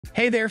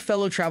Hey there,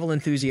 fellow travel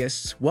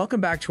enthusiasts. Welcome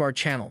back to our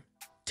channel.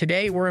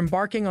 Today, we're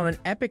embarking on an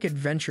epic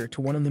adventure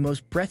to one of the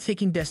most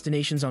breathtaking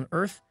destinations on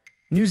Earth,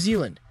 New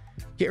Zealand.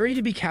 Get ready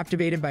to be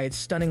captivated by its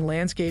stunning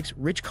landscapes,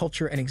 rich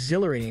culture, and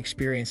exhilarating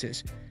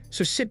experiences.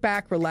 So sit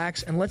back,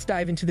 relax, and let's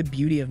dive into the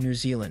beauty of New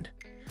Zealand.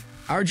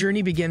 Our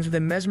journey begins with a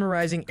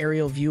mesmerizing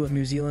aerial view of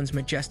New Zealand's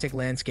majestic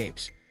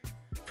landscapes.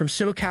 From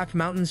snow-capped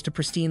mountains to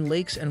pristine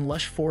lakes and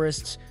lush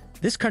forests,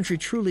 this country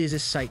truly is a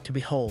sight to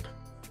behold.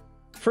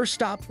 First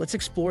stop, let's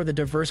explore the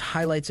diverse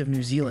highlights of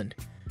New Zealand.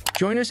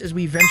 Join us as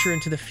we venture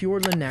into the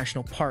Fiordland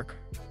National Park,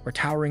 where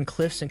towering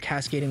cliffs and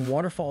cascading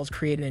waterfalls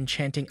create an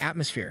enchanting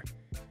atmosphere.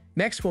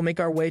 Next, we'll make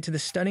our way to the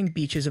stunning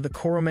beaches of the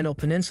Coromandel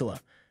Peninsula,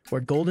 where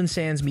golden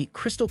sands meet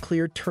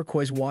crystal-clear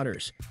turquoise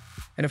waters.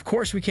 And of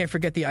course, we can't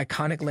forget the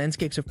iconic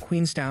landscapes of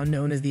Queenstown,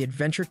 known as the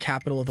adventure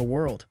capital of the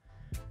world.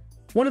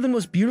 One of the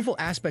most beautiful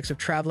aspects of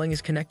traveling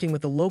is connecting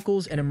with the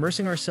locals and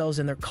immersing ourselves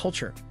in their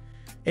culture.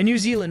 In New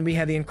Zealand, we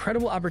have the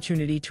incredible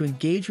opportunity to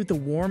engage with the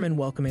warm and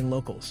welcoming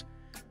locals.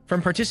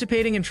 From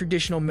participating in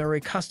traditional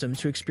Maori customs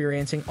to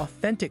experiencing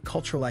authentic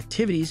cultural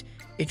activities,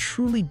 it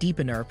truly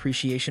deepened our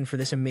appreciation for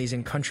this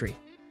amazing country.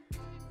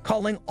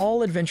 Calling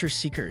all adventure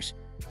seekers,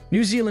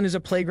 New Zealand is a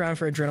playground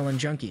for adrenaline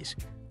junkies.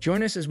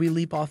 Join us as we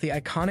leap off the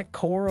iconic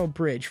Kooro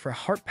Bridge for a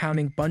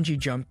heart-pounding bungee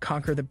jump,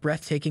 conquer the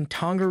breathtaking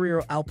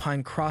Tongariro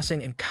Alpine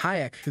Crossing, and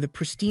kayak through the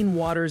pristine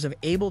waters of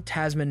Abel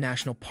Tasman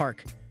National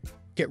Park.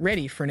 Get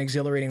ready for an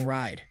exhilarating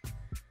ride.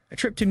 A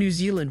trip to New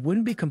Zealand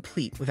wouldn't be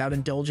complete without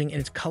indulging in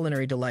its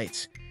culinary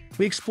delights.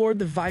 We explored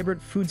the vibrant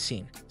food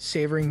scene,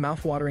 savoring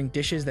mouthwatering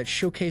dishes that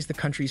showcase the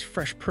country's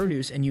fresh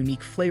produce and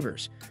unique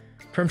flavors.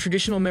 From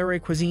traditional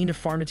Maori cuisine to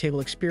farm-to-table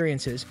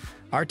experiences,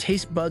 our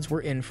taste buds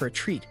were in for a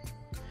treat.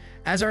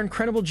 As our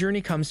incredible journey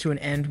comes to an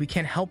end, we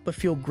can't help but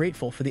feel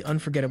grateful for the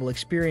unforgettable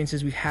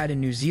experiences we've had in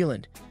New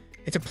Zealand.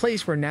 It's a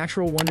place where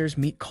natural wonders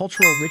meet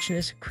cultural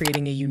richness,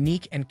 creating a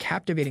unique and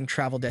captivating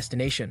travel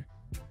destination.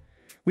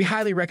 We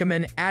highly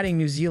recommend adding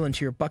New Zealand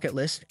to your bucket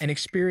list and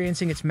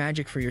experiencing its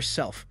magic for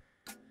yourself.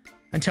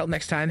 Until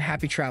next time,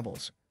 happy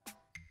travels.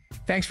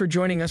 Thanks for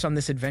joining us on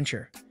this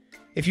adventure.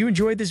 If you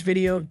enjoyed this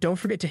video, don't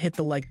forget to hit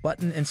the like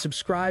button and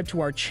subscribe to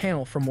our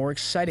channel for more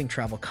exciting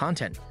travel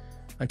content.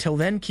 Until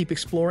then, keep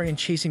exploring and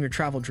chasing your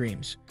travel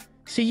dreams.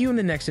 See you in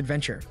the next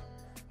adventure.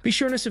 Be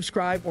sure to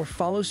subscribe or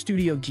follow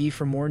Studio D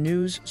for more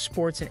news,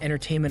 sports, and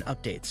entertainment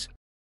updates.